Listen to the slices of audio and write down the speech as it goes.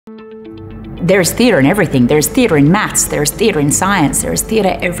There is theatre in everything. There is theatre in maths, there is theatre in science, there is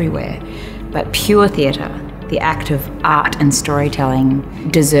theatre everywhere. But pure theatre, the act of art and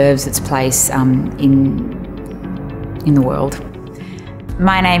storytelling, deserves its place in the world.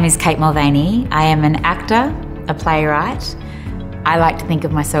 My name is Kate Mulvany. I am an actor, a playwright. I like to think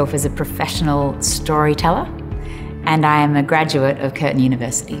of myself as a professional storyteller, and I am a graduate of Curtin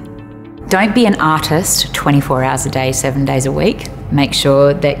University. Don't be an artist 24 hours a day, 7 days a week. Make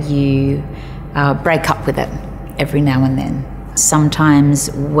sure that you break up with it every now and then.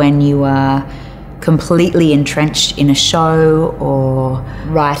 Sometimes when you are completely entrenched in a show or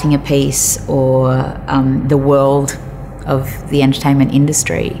writing a piece or the world of the entertainment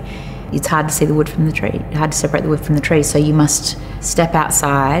industry, it's hard to see the wood from the tree, hard to separate the wood from the tree. So you must step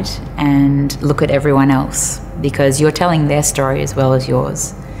outside and look at everyone else, because you're telling their story as well as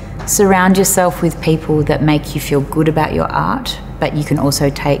yours. Surround yourself with people that make you feel good about your art, but you can also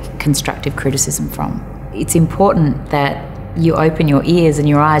take constructive criticism from. It's important that you open your ears and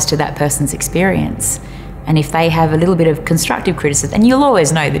your eyes to that person's experience. And if they have a little bit of constructive criticism, and you'll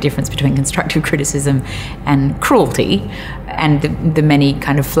always know the difference between constructive criticism and cruelty and the many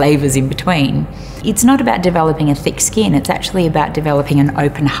kind of flavours in between, it's not about developing a thick skin, it's actually about developing an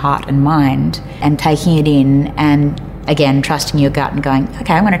open heart and mind and taking it in and, again, trusting your gut and going,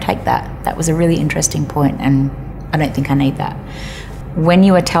 okay, I'm going to take that. That was a really interesting point and I don't think I need that. When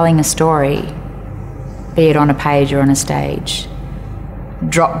you are telling a story, be it on a page or on a stage,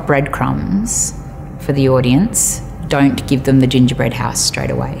 drop breadcrumbs for the audience. Don't give them the gingerbread house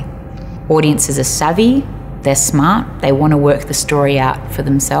straight away. Audiences are savvy, they're smart, they want to work the story out for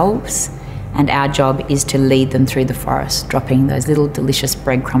themselves, and our job is to lead them through the forest, dropping those little delicious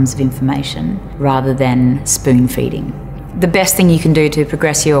breadcrumbs of information rather than spoon feeding. The best thing you can do to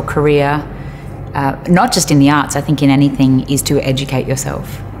progress your career, not just in the arts, I think in anything, is to educate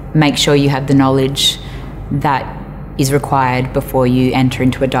yourself. Make sure you have the knowledge that is required before you enter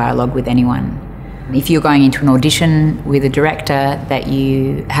into a dialogue with anyone. If you're going into an audition with a director that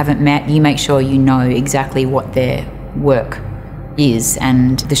you haven't met, you make sure you know exactly what their work is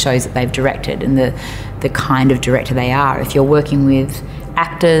and the shows that they've directed and the kind of director they are. If you're working with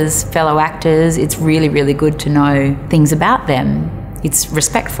actors, fellow actors, it's really, really good to know things about them. It's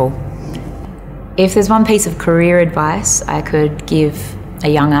respectful. If there's one piece of career advice I could give a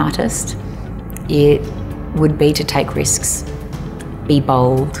young artist, it would be to take risks, be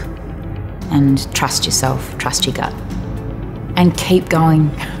bold, and trust yourself, trust your gut. And keep going,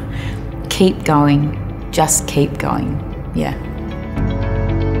 just keep going, yeah.